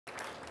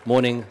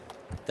Morning.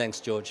 Thanks,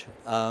 George.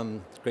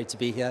 Great to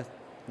be here.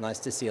 Nice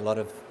to see a lot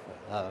of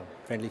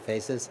friendly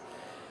faces.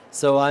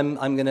 So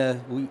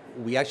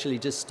we actually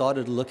just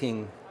started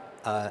looking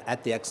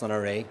at the Exon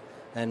array.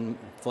 And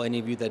for any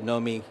of you that know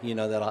me, you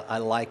know that I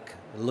like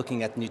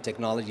looking at new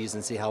technologies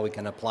and see how we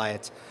can apply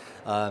it,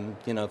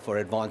 for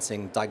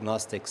advancing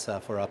diagnostics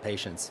for our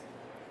patients.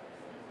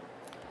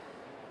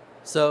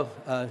 So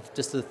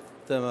just a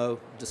thermo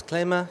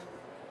disclaimer.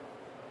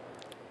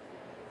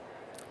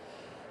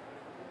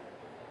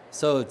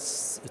 So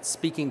it's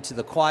speaking to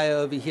the choir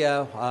over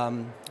here,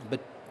 but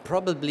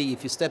probably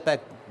if you step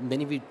back,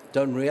 many of you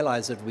don't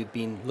realize that we've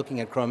been looking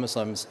at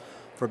chromosomes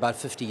for about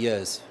 50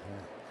 years.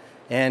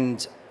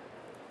 And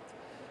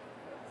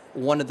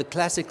one of the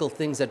classical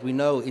things that we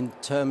know in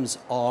terms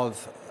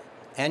of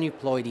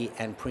aneuploidy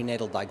and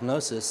prenatal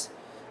diagnosis,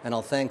 and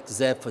I'll thank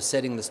Zev for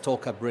setting this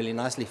talk up really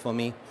nicely for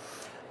me,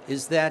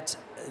 is that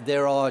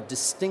there are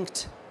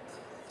distinct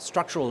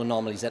structural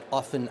anomalies that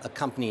often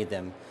accompany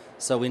them.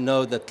 So we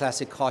know the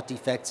classic heart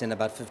defects in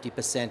about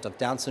 50% of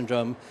Down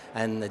syndrome,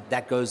 and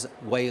that goes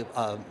way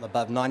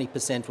above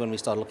 90% when we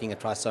start looking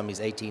at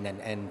trisomies 18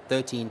 and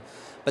 13.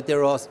 But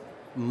there are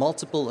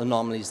multiple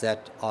anomalies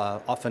that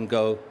often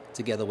go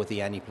together with the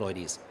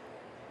aneuploidies.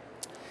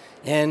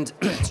 And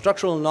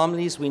structural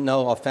anomalies we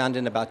know are found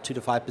in about 2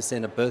 to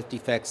 5% of birth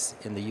defects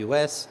in the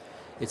US.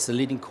 It's the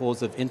leading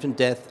cause of infant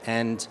death,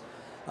 and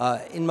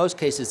in most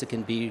cases it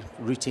can be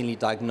routinely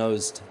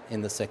diagnosed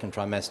in the second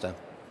trimester.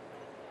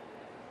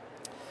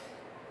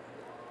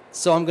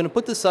 So I'm going to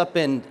put this up,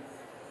 and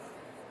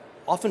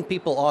often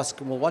people ask,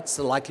 well, what's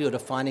the likelihood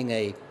of finding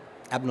a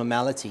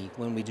abnormality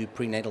when we do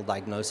prenatal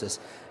diagnosis?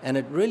 And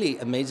it really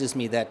amazes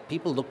me that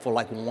people look for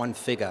like one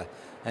figure.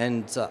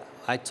 And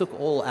I took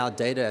all our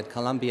data at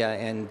Columbia,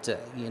 and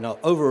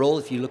overall,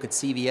 if you look at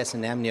CVS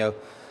and amnio,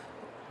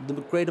 the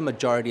greater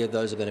majority of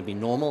those are going to be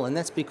normal, and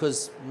that's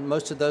because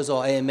most of those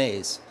are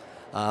AMAs,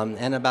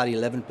 and about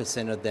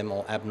 11% of them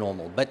are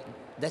abnormal. But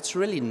that's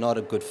really not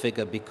a good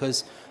figure,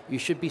 because you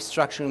should be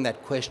structuring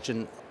that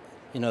question,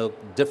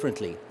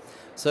 differently.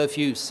 So if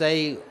you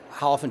say,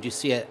 how often do you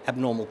see an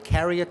abnormal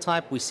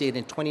karyotype? We see it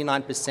in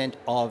 29%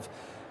 of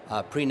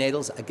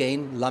prenatals,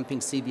 again, lumping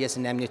CVS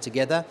and amnio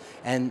together.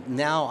 And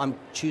now I'm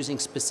choosing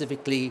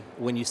specifically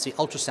when you see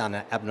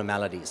ultrasound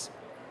abnormalities.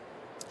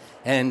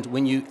 And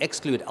when you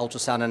exclude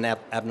ultrasound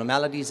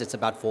abnormalities, it's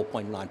about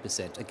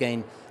 4.9%.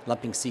 Again,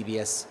 lumping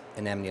CVS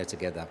and amnio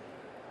together.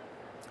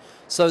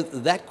 So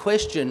that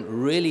question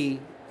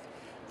really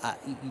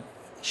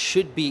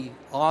should be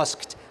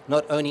asked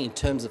not only in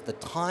terms of the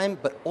time,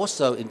 but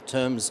also in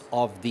terms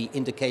of the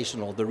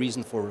indication or the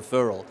reason for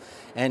referral.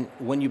 And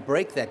when you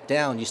break that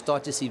down, you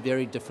start to see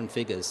very different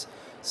figures.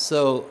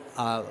 So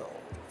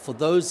for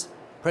those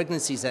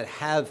pregnancies that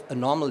have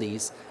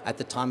anomalies at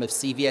the time of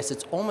CVS,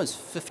 it's almost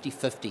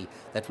 50-50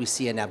 that we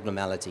see an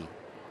abnormality.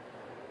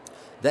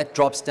 That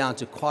drops down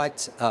to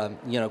quite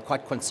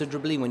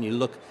considerably when you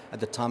look at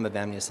the time of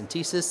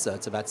amniocentesis, so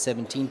it's about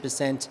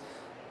 17%.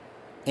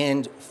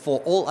 And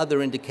for all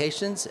other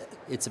indications,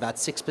 it's about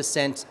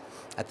 6%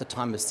 at the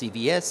time of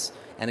CVS,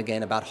 and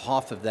again, about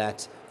half of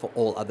that for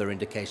all other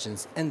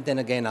indications. And then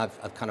again,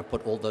 I've kind of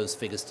put all those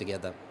figures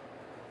together.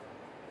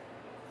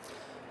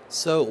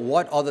 So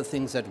what are the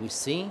things that we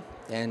see?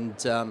 And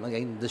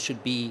again, this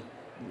should be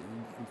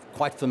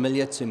quite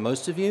familiar to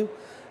most of you.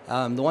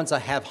 The ones I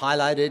have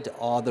highlighted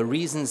are the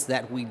reasons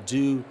that we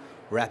do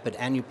rapid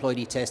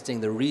aneuploidy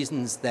testing, the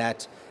reasons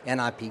that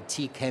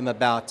NIPT came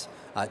about,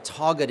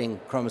 targeting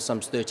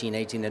chromosomes 13,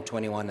 18, and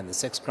 21 and the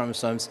sex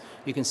chromosomes.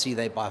 You can see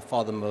they're by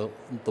far the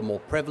more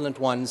prevalent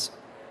ones.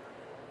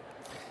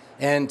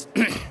 And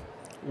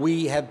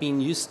we have been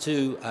used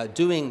to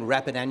doing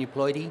rapid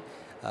aneuploidy,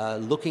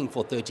 looking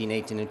for 13,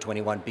 18, and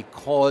 21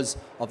 because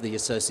of the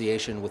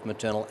association with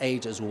maternal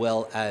age as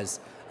well as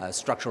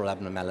structural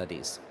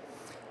abnormalities.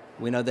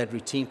 We know that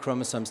routine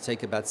chromosomes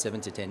take about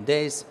 7 to 10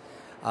 days.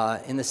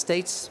 In the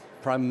States,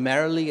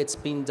 primarily it's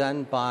been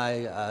done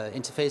by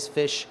interface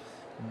fish,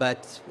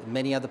 but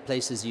many other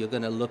places you're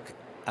going to look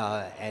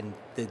and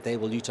they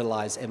will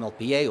utilize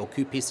MLPA or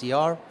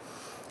qPCR.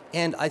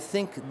 And I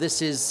think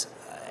this is,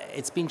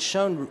 it's been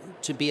shown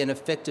to be an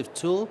effective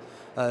tool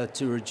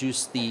to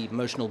reduce the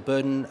emotional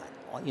burden,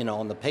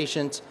 on the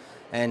patient.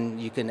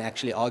 And you can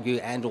actually argue,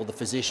 and or the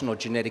physician or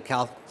genetic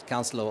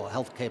counselor or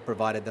healthcare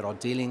provider that are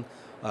dealing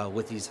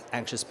with these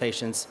anxious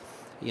patients,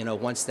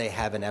 once they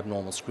have an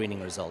abnormal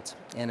screening result.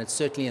 And it's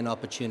certainly an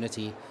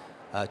opportunity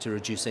to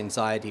reduce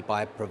anxiety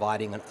by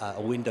providing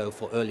a window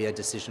for earlier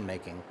decision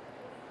making.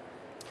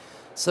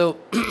 So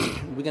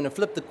we're going to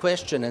flip the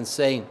question and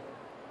say,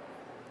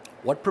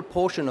 what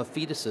proportion of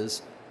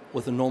fetuses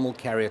with a normal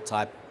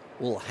karyotype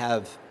will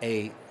have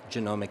a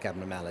genomic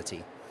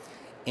abnormality?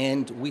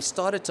 And we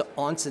started to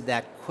answer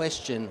that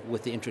question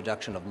with the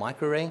introduction of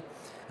microarray.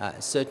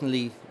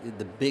 Certainly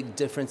the big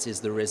difference is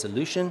the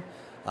resolution,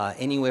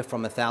 anywhere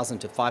from 1,000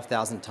 to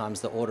 5,000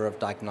 times the order of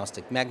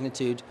diagnostic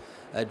magnitude.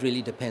 It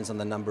really depends on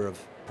the number of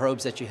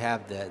probes that you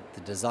have, the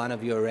design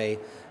of your array,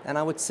 and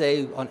I would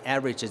say on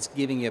average it's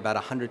giving you about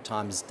 100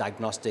 times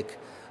diagnostic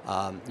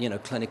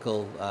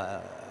clinical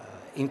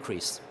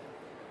increase.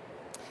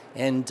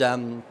 And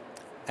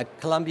at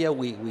Columbia,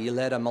 we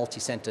led a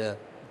multi-center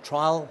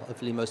trial.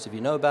 Hopefully most of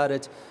you know about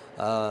it,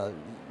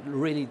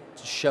 really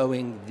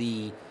showing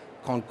the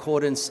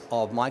concordance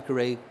of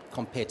microarray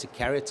compared to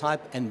karyotype.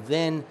 And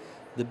then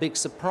the big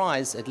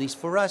surprise, at least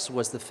for us,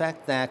 was the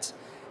fact that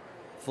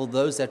for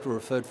those that were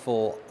referred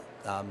for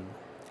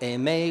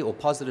AMA or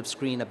positive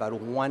screen, about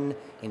 1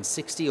 in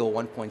 60 or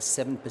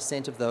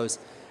 1.7% of those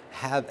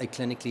have a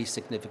clinically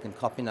significant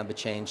copy number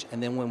change.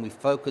 And then when we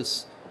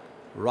focus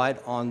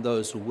right on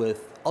those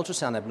with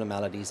ultrasound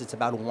abnormalities, it's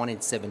about 1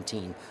 in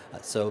 17,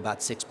 so about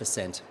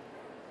 6%.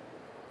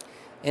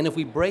 And if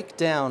we break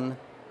down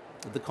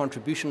the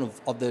contribution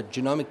of the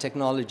genomic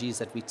technologies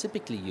that we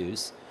typically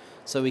use,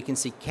 so we can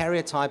see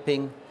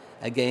karyotyping,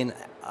 again,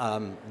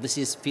 this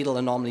is fetal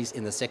anomalies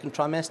in the second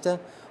trimester,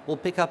 will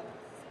pick up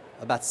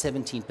about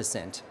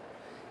 17%.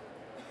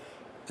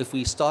 If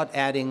we start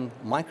adding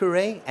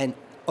microarray and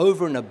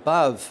over and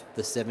above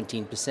the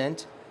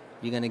 17%,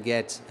 you're going to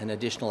get an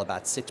additional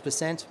about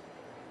 6%.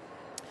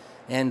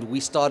 And we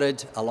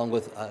started, along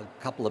with a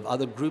couple of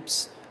other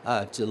groups,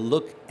 to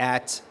look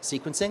at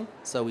sequencing.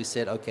 So we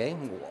said, okay,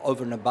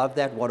 over and above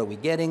that, what are we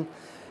getting?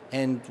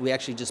 And we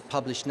actually just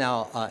published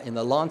now in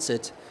the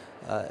Lancet,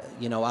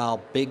 our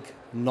big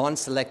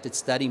non-selected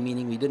study,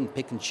 meaning we didn't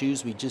pick and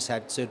choose, we just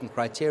had certain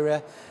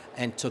criteria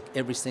and took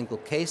every single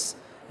case.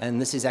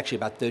 And this is actually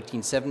about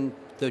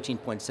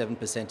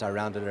 13.7%. I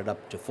rounded it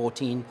up to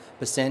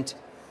 14%.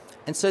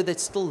 And so that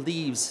still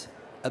leaves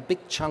a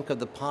big chunk of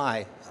the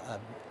pie,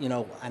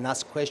 and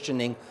us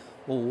questioning,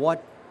 well,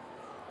 what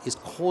is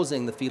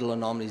causing the fetal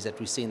anomalies that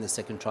we see in the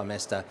second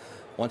trimester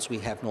once we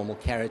have normal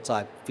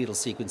karyotype, fetal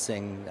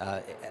sequencing,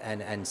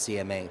 and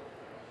CMA.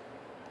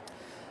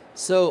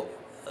 So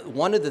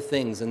one of the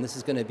things, and this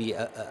is going to be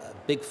a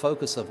big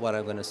focus of what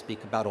I'm going to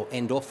speak about or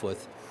end off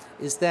with,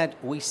 is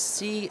that we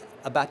see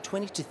about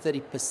 20 to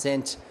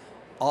 30%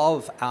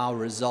 of our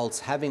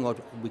results having what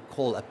we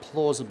call a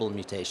plausible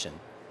mutation.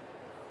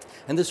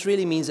 And this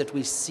really means that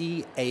we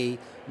see a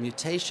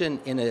mutation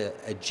in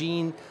a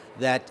gene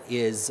that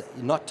is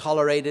not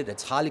tolerated,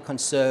 it's highly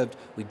conserved,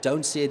 we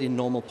don't see it in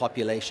normal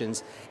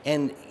populations,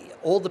 and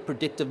all the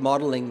predictive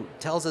modeling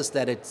tells us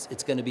that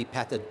it's going to be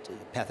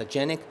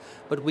pathogenic,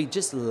 but we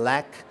just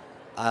lack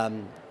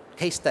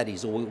case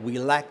studies, or we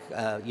lack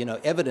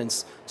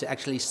evidence to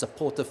actually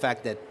support the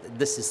fact that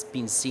this has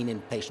been seen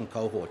in patient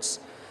cohorts.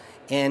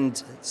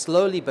 And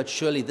slowly but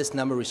surely this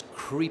number is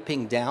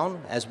creeping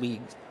down as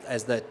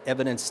the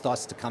evidence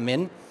starts to come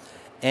in.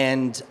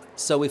 And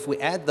so if we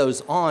add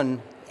those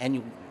on,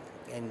 and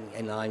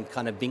I'm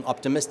kind of being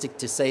optimistic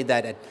to say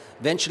that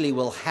eventually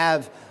we'll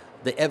have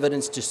the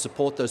evidence to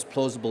support those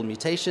plausible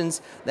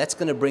mutations, that's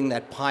going to bring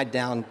that pie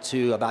down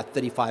to about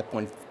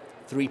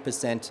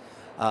 35.3%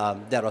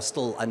 that are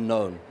still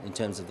unknown in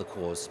terms of the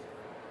cause.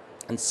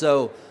 And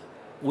so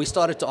we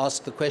started to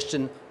ask the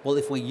question, well,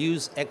 if we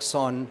use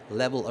exon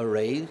level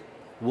array,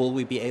 will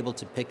we be able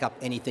to pick up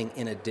anything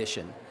in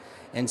addition?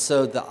 And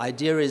so the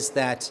idea is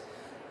that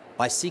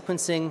by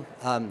sequencing,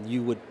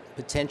 you would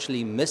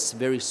potentially miss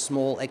very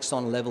small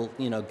exon level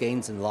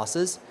gains and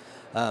losses.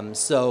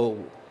 So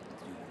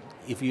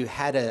if you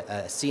had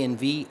a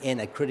CNV in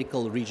a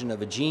critical region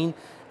of a gene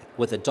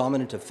with a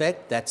dominant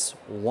effect, that's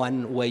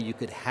one way you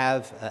could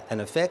have an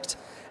effect.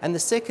 And the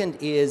second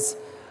is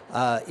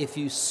if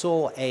you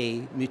saw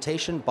a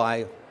mutation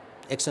by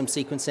exome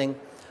sequencing,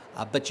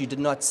 but you did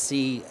not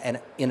see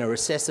in a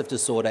recessive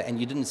disorder and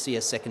you didn't see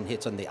a second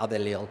hit on the other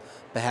allele,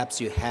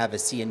 perhaps you have a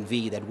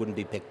CNV that wouldn't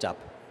be picked up.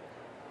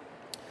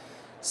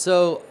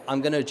 So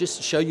I'm going to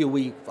just show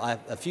you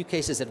a few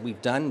cases that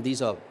we've done.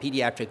 These are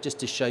pediatric, just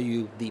to show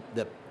you the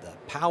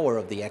power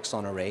of the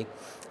exon array.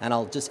 And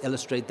I'll just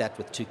illustrate that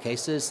with two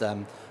cases.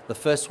 The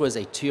first was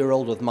a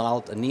 2-year-old with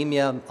mild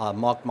anemia,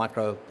 marked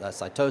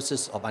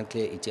microcytosis of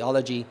unclear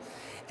etiology.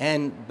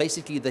 And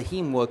basically the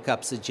heme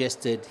workup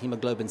suggested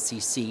hemoglobin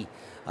CC,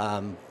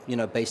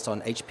 based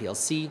on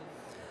HPLC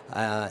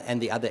and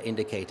the other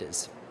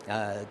indicators.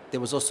 There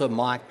was also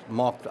marked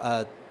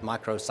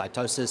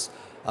microcytosis,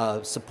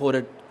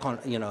 supported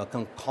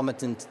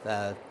concomitant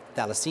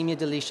thalassemia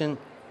deletion,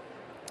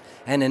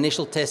 and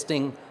initial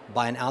testing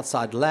by an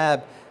outside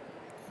lab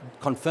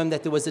confirmed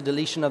that there was a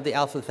deletion of the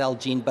alpha-thal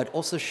gene, but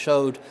also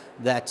showed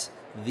that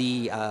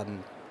the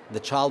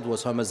child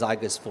was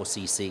homozygous for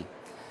CC.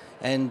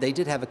 And they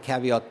did have a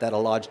caveat that a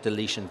large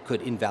deletion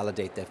could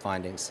invalidate their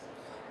findings.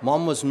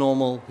 Mom was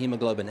normal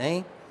hemoglobin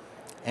A,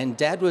 and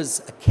dad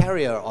was a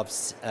carrier of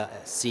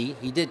C.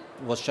 He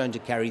was shown to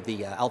carry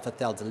the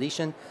alpha-thal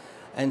deletion.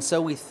 And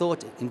so we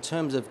thought in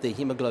terms of the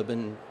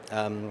hemoglobin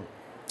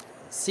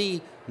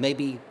C,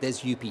 maybe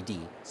there's UPD.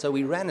 So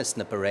we ran a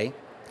SNP array.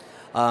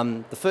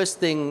 The first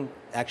thing,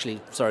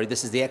 actually, sorry,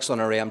 this is the exon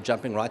array, I'm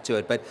jumping right to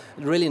it, but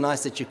really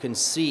nice that you can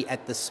see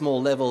at the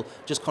small level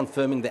just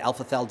confirming the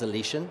alpha-thal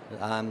deletion,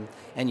 and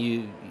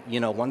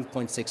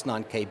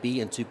 1.69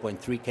 kb and 2.3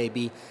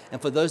 kb. And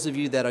for those of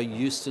you that are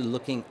used to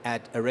looking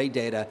at array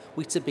data,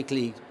 we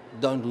typically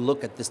don't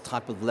look at this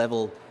type of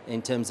level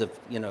in terms of,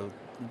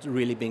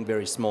 really being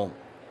very small.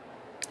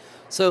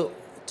 So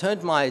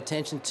turned my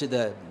attention to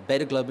the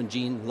beta globin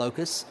gene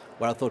locus,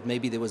 where I thought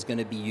maybe there was going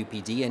to be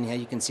UPD, and here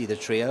you can see the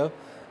trio.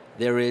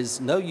 There is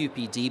no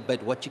UPD,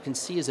 but what you can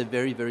see is a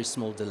very, very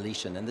small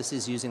deletion, and this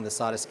is using the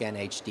Cytoscan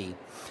HD.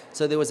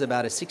 So there was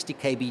about a 60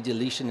 kb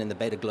deletion in the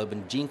beta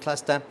globin gene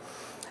cluster,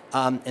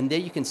 and there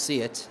you can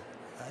see it,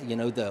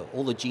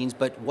 all the genes,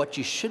 but what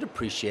you should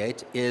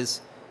appreciate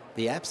is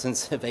the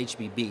absence of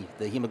HBB,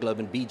 the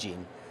hemoglobin B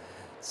gene.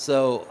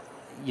 So,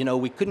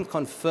 we couldn't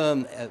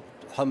confirm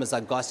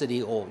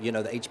homozygosity or,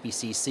 the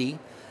HBCC,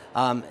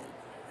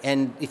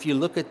 and if you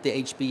look at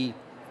the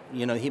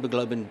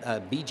hemoglobin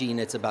B gene,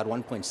 it's about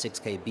 1.6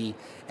 kb,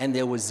 and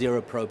there was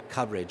zero probe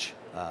coverage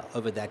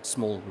over that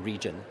small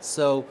region.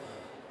 So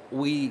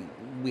we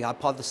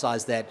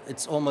hypothesized that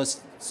it's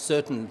almost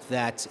certain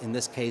that in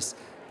this case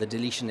the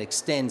deletion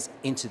extends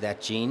into that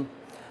gene,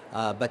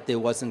 but there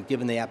wasn't,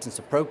 given the absence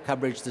of probe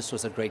coverage, this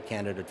was a great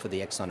candidate for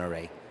the exon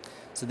array.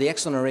 So the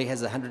exon array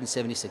has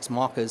 176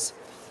 markers,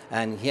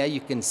 and here you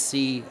can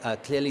see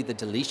clearly the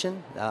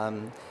deletion,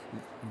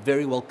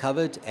 very well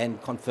covered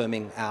and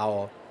confirming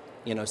our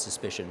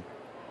suspicion.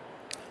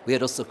 We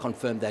had also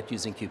confirmed that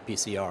using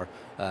qPCR,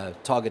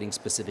 targeting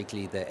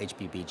specifically the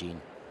HBB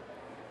gene.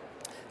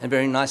 And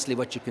very nicely,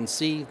 what you can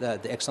see, the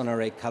exon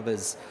array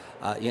covers,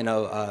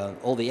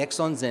 all the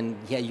exons, and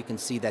here you can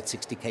see that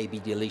 60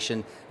 kb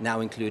deletion, now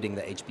including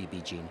the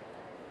HBB gene.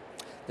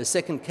 The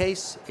second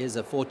case is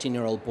a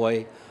 14-year-old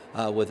boy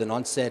with an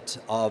onset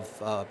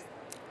of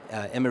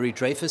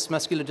Emery-Dreifuss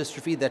muscular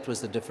dystrophy. That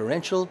was the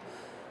differential.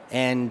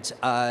 And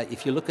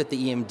if you look at the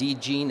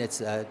EMD gene,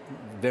 it's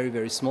very,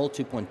 very small,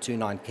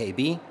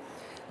 2.29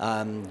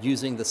 kb.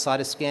 Using the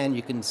Cytoscan,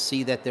 you can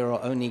see that there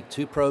are only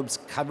 2 probes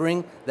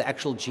covering the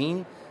actual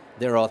gene.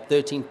 There are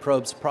 13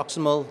 probes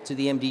proximal to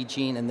the MD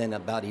gene and then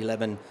about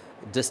 11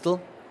 distal.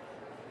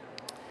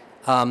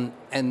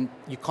 And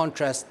you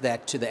contrast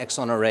that to the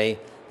exon array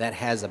that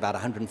has about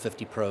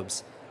 150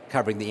 probes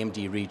covering the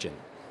MD region.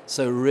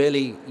 So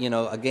really,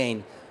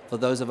 again, for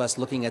those of us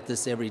looking at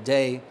this every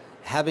day,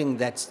 having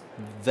that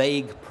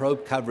vague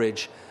probe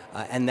coverage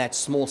and that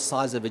small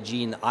size of a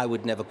gene, I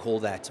would never call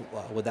that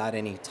without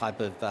any type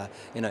of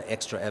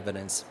extra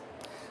evidence.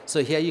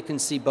 So here you can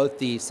see both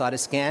the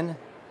Cytoscan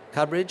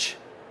coverage,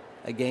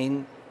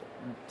 again,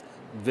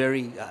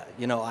 very,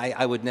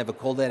 I would never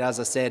call that, as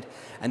I said,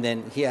 and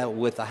then here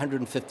with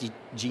 150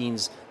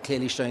 genes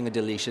clearly showing a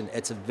deletion,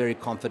 it's a very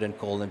confident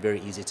call and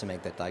very easy to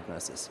make that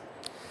diagnosis.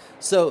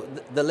 So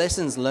the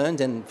lessons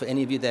learned, and for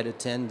any of you that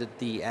attended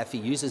the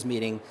AFI users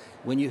meeting,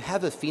 when you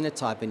have a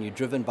phenotype and you're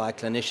driven by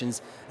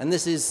clinicians, and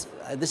this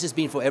has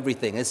been for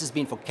everything. This has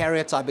been for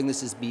karyotyping. This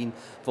has been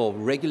for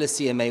regular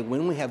CMA.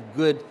 When we have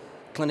good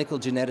clinical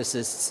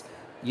geneticists,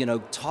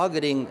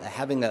 targeting,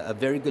 having a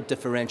very good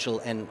differential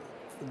and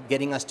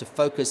getting us to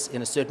focus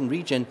in a certain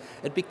region,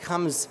 it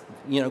becomes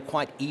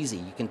quite easy.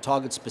 You can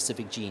target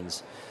specific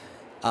genes,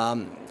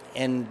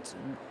 and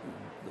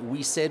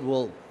we said,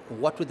 well,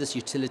 what would this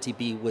utility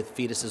be with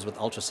fetuses with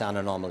ultrasound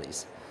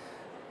anomalies?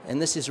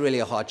 And this is really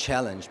a hard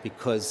challenge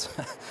because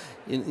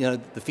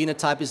the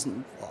phenotype is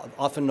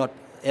often not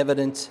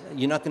evident.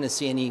 You're not going to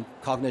see any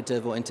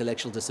cognitive or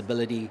intellectual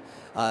disability.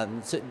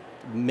 So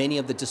many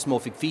of the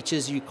dysmorphic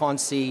features you can't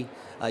see.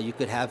 You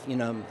could have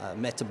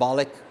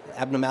metabolic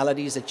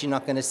abnormalities that you're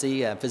not going to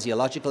see,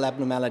 physiological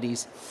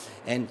abnormalities,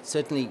 and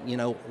certainly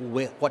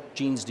what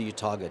genes do you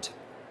target?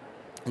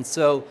 And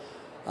so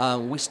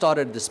we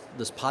started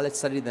this pilot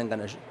study that I'm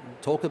going to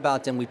talk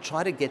about, and we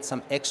try to get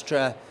some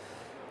extra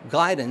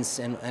guidance.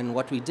 And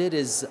what we did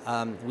is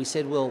we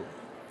said, well,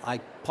 I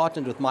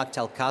partnered with Mike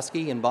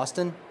Talkowski in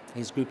Boston,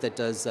 his group that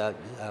does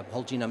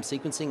whole genome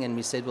sequencing, and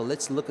we said, well,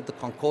 let's look at the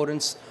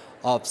concordance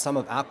of some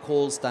of our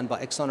calls done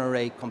by exon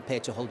array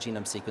compared to whole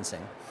genome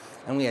sequencing.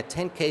 And we had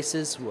 10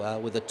 cases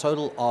with a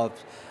total of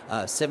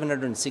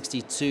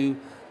 762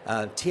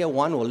 tier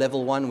 1 or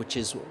level 1, which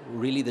is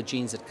really the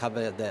genes that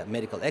cover the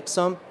medical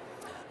exome.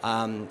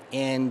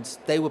 And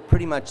they were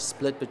pretty much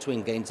split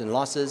between gains and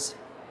losses,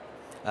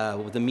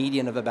 with a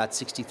median of about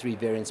 63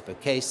 variants per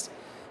case.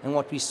 And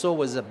what we saw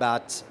was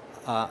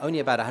only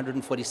about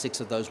 146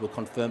 of those were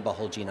confirmed by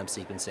whole genome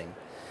sequencing.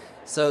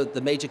 So the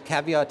major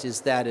caveat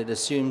is that it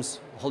assumes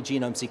whole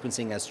genome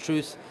sequencing as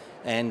truth,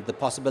 and the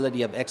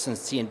possibility of exons,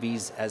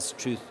 CNVs as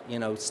truth,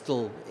 it's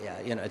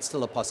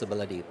still a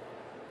possibility.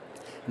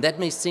 That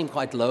may seem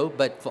quite low,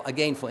 but for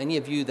any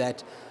of you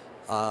that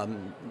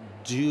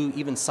do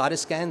even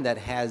Cytoscan that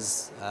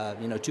has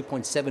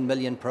 2.7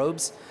 million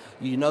probes,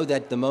 you know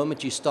that the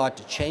moment you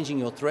start changing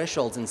your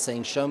thresholds and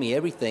saying show me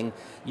everything,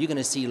 you're going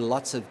to see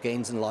lots of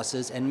gains and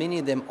losses, and many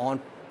of them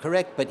aren't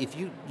correct. But if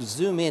you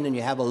zoom in and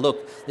you have a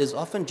look, there's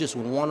often just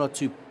 1 or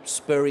 2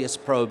 spurious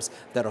probes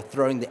that are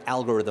throwing the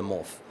algorithm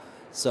off.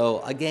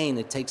 So again,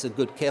 it takes a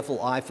good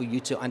careful eye for you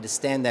to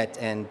understand that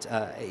and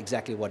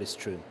exactly what is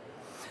true.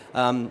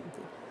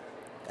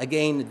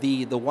 again,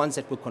 the ones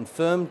that were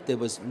confirmed, there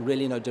was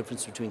really no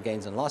difference between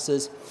gains and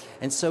losses.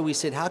 And so we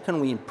said, how can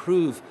we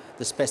improve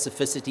the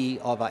specificity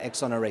of our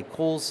exon array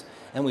calls?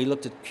 And we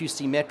looked at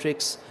QC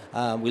metrics.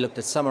 We looked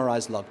at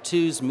summarized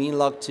log2s, mean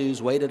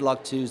log2s, weighted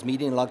log2s,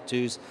 median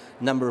log2s,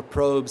 number of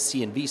probes,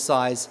 CNV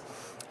size.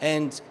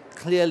 And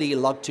clearly,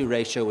 log2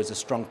 ratio was a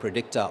strong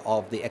predictor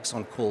of the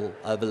exon call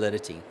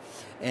validity.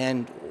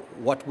 And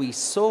what we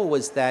saw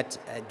was that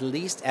at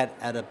least at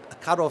a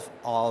cutoff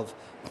of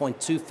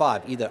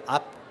 0.25, either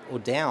up or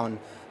down,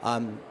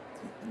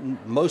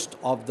 most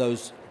of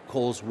those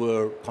calls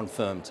were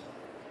confirmed.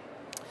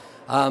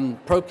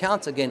 Probe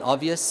count, again,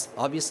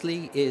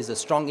 obviously is a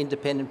strong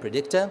independent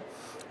predictor,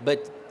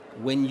 but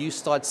when you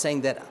start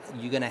saying that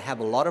you're going to have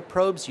a lot of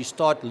probes, you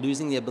start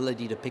losing the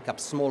ability to pick up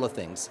smaller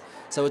things.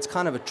 So it's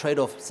kind of a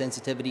trade-off,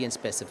 sensitivity and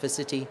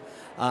specificity.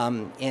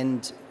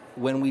 And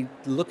when we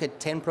look at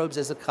 10 probes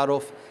as a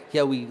cutoff,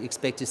 here we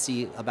expect to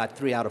see about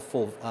 3 out of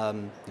 4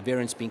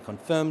 variants being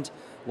confirmed,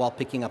 while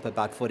picking up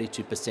about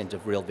 42%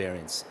 of real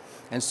variants.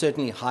 And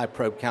certainly high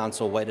probe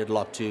counts or weighted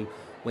log2,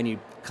 when you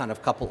kind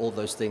of couple all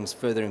those things,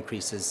 further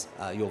increases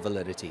your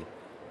validity.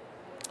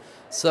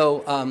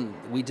 So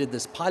we did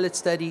this pilot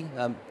study.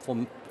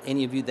 For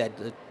any of you that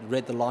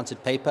read the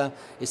Lancet paper,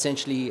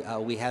 essentially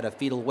we had a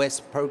fetal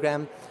West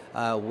program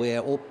where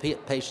all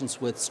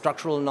patients with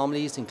structural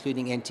anomalies,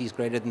 including NTs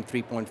greater than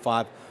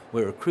 3.5,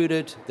 were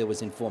recruited. There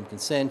was informed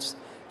consent,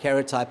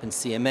 karyotype and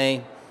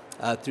CMA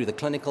through the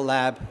clinical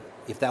lab.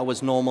 If that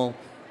was normal,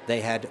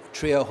 they had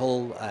trio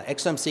whole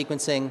exome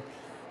sequencing,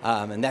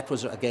 and that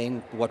was,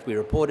 again, what we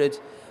reported.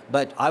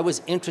 But I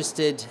was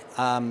interested,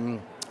 and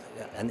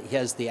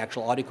here's the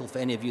actual article for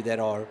any of you that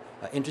are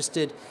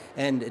interested,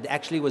 and it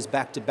actually was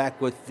back-to-back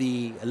with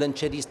the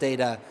Linchetti's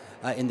data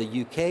in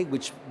the UK,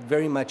 which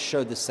very much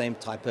showed the same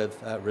type of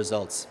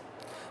results.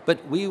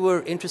 But we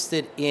were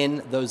interested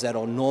in those that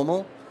are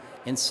normal,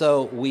 and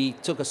so we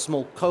took a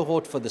small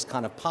cohort for this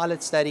kind of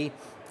pilot study,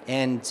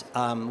 and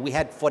we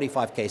had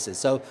 45 cases.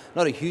 So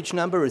not a huge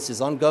number. This is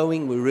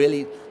ongoing. We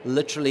really,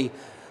 literally,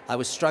 I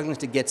was struggling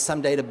to get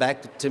some data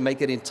back to make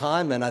it in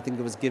time, and I think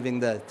it was giving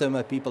the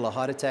Thermo people a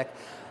heart attack.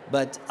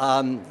 But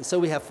so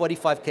we have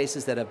 45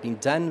 cases that have been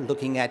done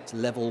looking at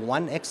level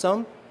 1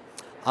 exome.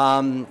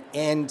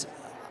 And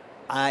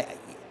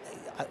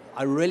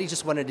I really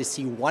just wanted to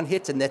see one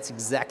hit, and that's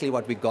exactly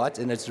what we got.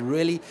 And it's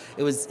really,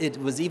 it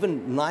was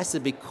even nicer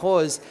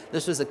because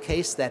this was a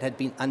case that had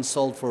been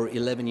unsolved for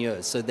 11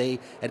 years. So they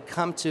had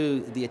come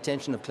to the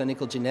attention of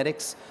clinical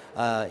genetics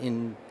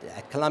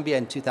at Columbia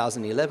in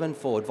 2011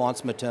 for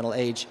advanced maternal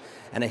age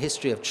and a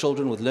history of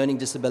children with learning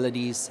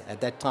disabilities.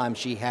 At that time,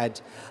 she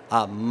had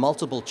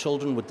multiple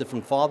children with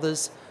different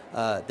fathers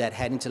that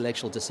had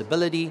intellectual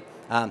disability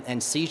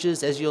and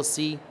seizures, as you'll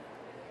see.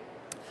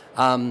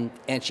 And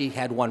she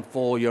had one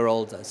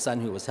 4-year-old son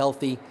who was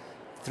healthy,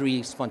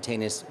 3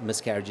 spontaneous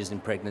miscarriages in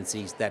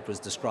pregnancies that was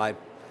described,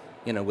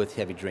 with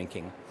heavy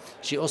drinking.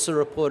 She also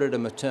reported a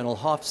maternal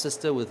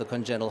half-sister with a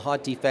congenital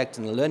heart defect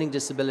and a learning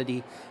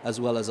disability, as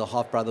well as a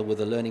half-brother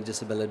with a learning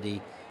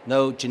disability.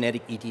 No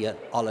genetic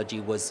etiology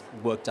was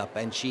worked up,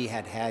 and she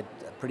had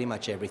pretty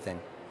much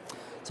everything.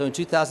 So in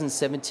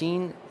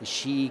 2017,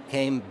 she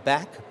came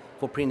back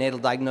for prenatal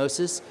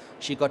diagnosis.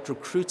 She got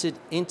recruited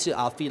into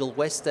our fetal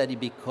West study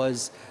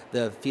because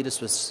the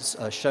fetus was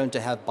shown to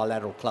have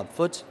bilateral club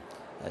foot.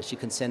 She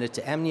consented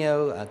to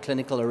amnio,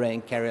 clinical array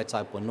and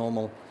karyotype were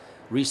normal.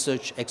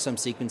 Research exome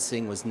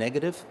sequencing was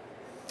negative.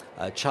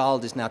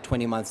 Child is now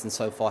 20 months and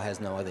so far has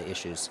no other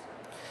issues.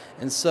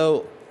 And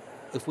so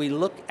if we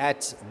look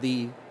at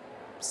the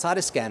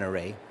cytoscan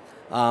array,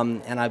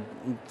 and I'm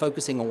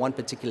focusing on one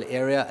particular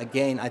area.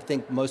 Again, I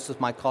think most of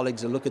my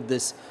colleagues who look at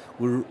this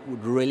would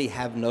really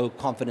have no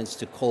confidence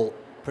to call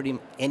pretty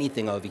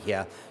anything over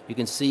here. You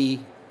can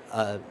see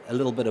a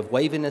little bit of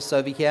waviness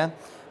over here,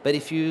 but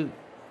if you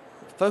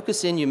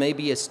focus in, you may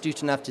be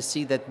astute enough to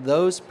see that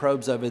those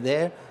probes over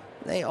there,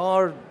 they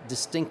are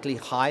distinctly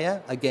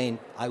higher. Again,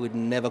 I would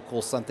never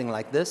call something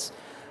like this,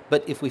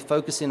 but if we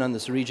focus in on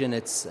this region,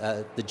 it's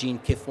the gene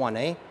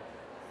KIF1A,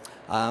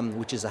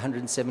 which is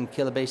 107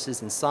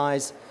 kilobases in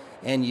size,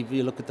 and if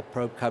you look at the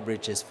probe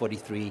coverage, there's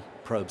 43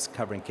 probes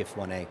covering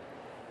KIF1A.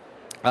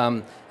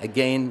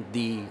 Again,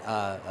 the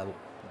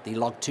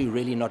log2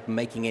 really not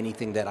making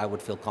anything that I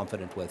would feel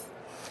confident with.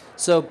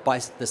 So by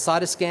the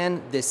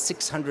cytoscan, there's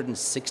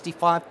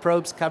 665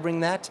 probes covering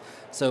that,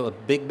 so a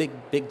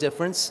big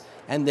difference.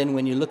 And then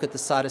when you look at the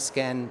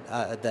cytoscan,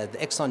 the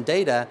exon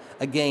data,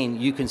 again,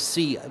 you can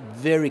see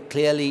very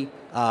clearly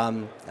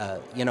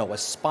a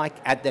spike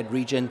at that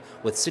region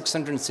with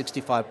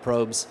 665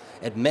 probes.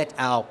 It met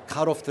our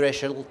cutoff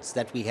thresholds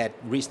that we had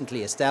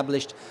recently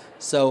established.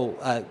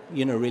 So,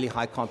 really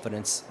high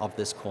confidence of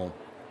this call.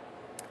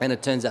 And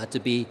it turns out to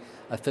be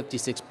a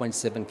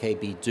 56.7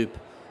 kb dupe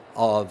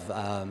of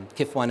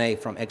KIF1A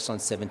from exon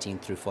 17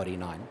 through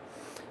 49.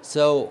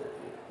 So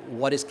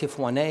what is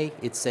KIF1A?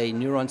 It's a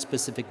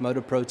neuron-specific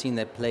motor protein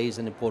that plays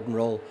an important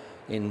role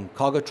in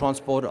cargo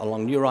transport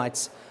along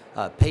neurites.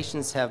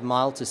 Patients have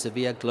mild to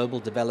severe global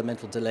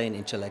developmental delay and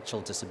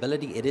intellectual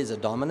disability. It is a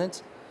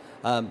dominant.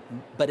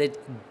 but it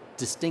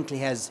distinctly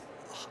has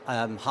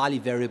highly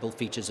variable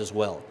features as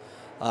well,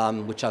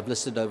 which I've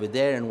listed over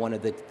there, and one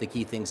of the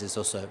key things is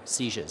also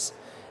seizures.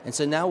 And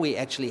so now we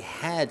actually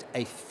had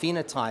a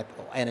phenotype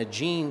and a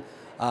gene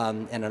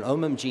and an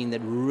omum gene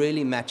that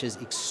really matches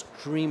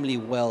extremely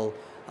well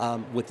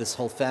with this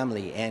whole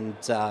family. And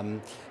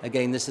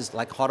again, this is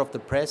like hot off the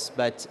press,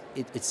 but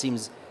it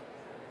seems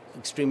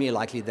extremely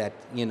likely that,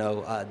 you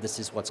know, this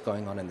is what's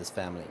going on in this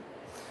family.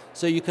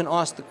 So you can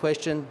ask the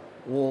question,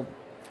 well,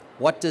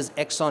 what does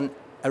exon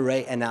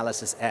array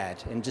analysis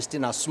add? And just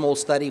in our small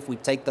study, if we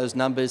take those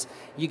numbers,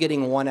 you're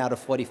getting 1 out of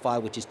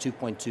 45, which is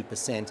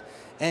 2.2%.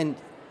 And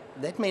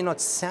that may not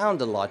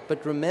sound a lot,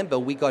 but remember,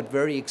 we got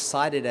very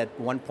excited at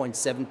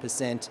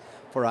 1.7%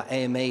 for our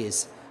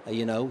AMAs.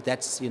 You know,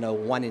 that's, you know,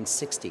 1 in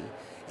 60.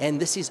 And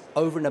this is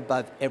over and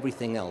above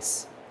everything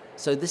else.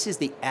 So this is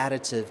the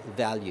additive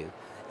value.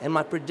 And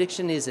my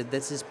prediction is that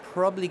this is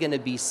probably going to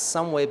be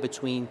somewhere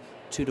between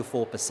 2 to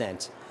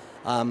 4%.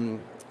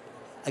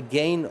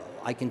 Again,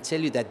 I can tell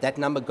you that that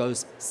number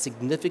goes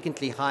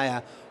significantly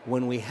higher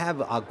when we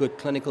have our good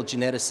clinical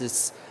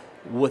geneticists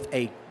with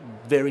a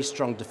very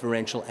strong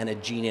differential and a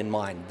gene in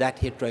mind. That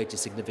hit rate is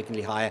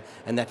significantly higher,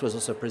 and that was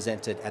also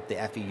presented at the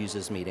AFI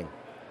users meeting.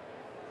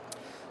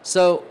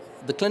 So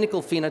the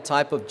clinical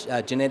phenotype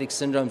of genetic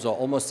syndromes are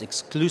almost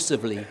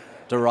exclusively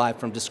derived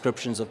from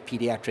descriptions of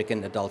pediatric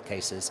and adult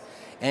cases.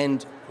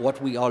 And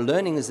what we are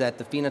learning is that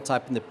the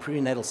phenotype in the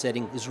prenatal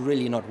setting is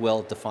really not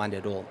well defined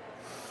at all.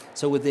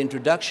 So with the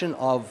introduction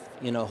of,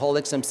 you know, whole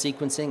exome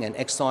sequencing and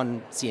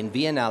exon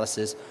CNV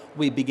analysis,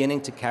 we're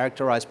beginning to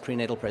characterize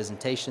prenatal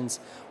presentations.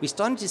 We're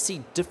starting to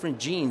see different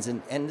genes,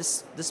 and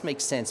this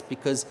makes sense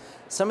because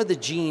some of the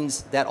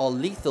genes that are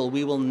lethal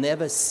we will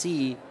never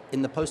see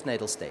in the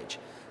postnatal stage.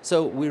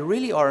 So we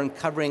really are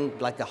uncovering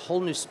like a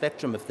whole new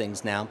spectrum of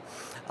things now.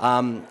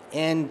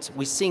 And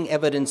we're seeing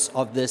evidence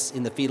of this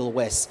in the fetal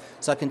West.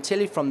 So I can tell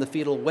you from the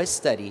fetal West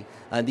study,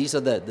 these are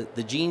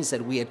the genes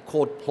that we had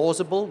called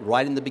plausible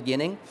right in the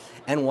beginning.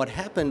 And what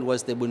happened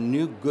was there were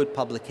new good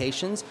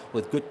publications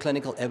with good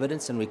clinical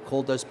evidence, and we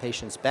called those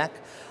patients back.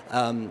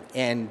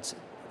 And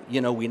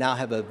you know, we now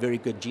have a very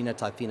good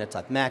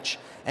genotype-phenotype match.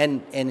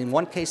 And in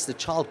one case, the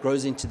child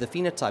grows into the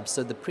phenotype.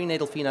 So the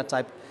prenatal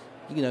phenotype,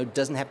 you know,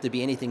 doesn't have to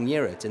be anything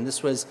near it. And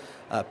this was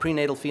a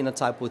prenatal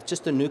phenotype with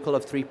just a nuchal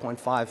of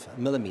 3.5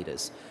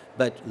 millimeters.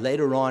 But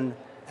later on,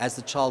 as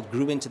the child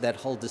grew into that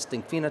whole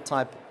distinct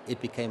phenotype,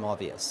 it became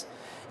obvious.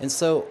 And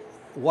so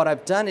what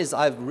I've done is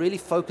I've really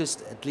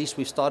focused, at least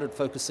we've started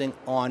focusing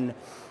on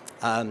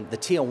the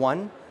tier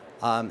 1.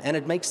 And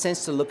it makes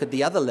sense to look at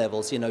the other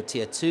levels, you know,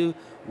 tier 2,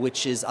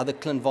 which is other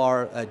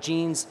ClinVar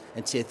genes,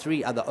 and tier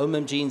 3, other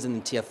omum genes, and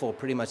then tier 4,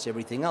 pretty much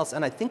everything else.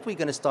 And I think we're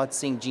going to start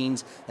seeing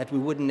genes that we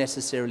wouldn't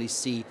necessarily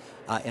see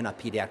in our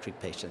pediatric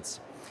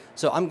patients.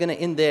 So I'm going to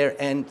end there,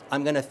 and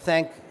I'm going to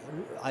thank,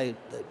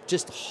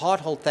 just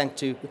heart-whole thank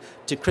to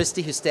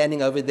Christy, who's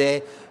standing over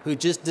there, who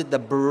just did the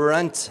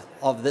brunt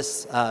of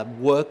this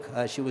work.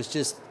 She was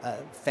just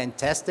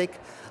fantastic.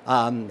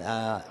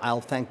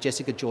 I'll thank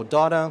Jessica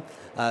Giordano,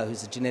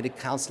 who's a genetic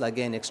counselor,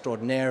 again,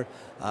 extraordinaire,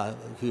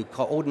 who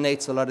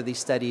coordinates a lot of these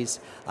studies,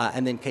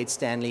 and then Kate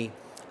Stanley,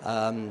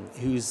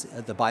 who's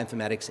the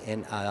bioinformatics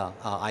in our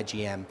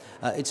IGM.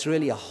 It's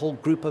really a whole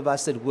group of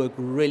us that work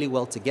really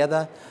well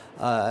together,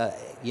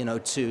 you know,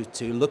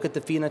 to look at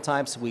the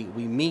phenotypes. We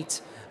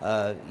meet,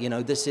 you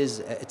know,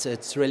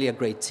 it's really a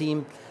great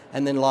team.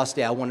 And then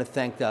lastly, I want to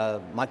thank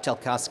Mike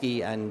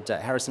Chalkowski and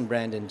Harrison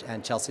Brand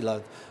and Chelsea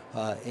Love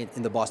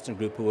in the Boston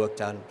group who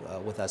worked on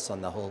with us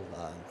on the whole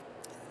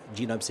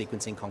genome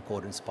sequencing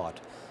concordance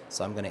part.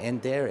 So I'm going to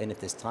end there, and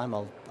if there's time,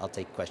 I'll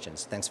take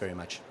questions. Thanks very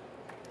much.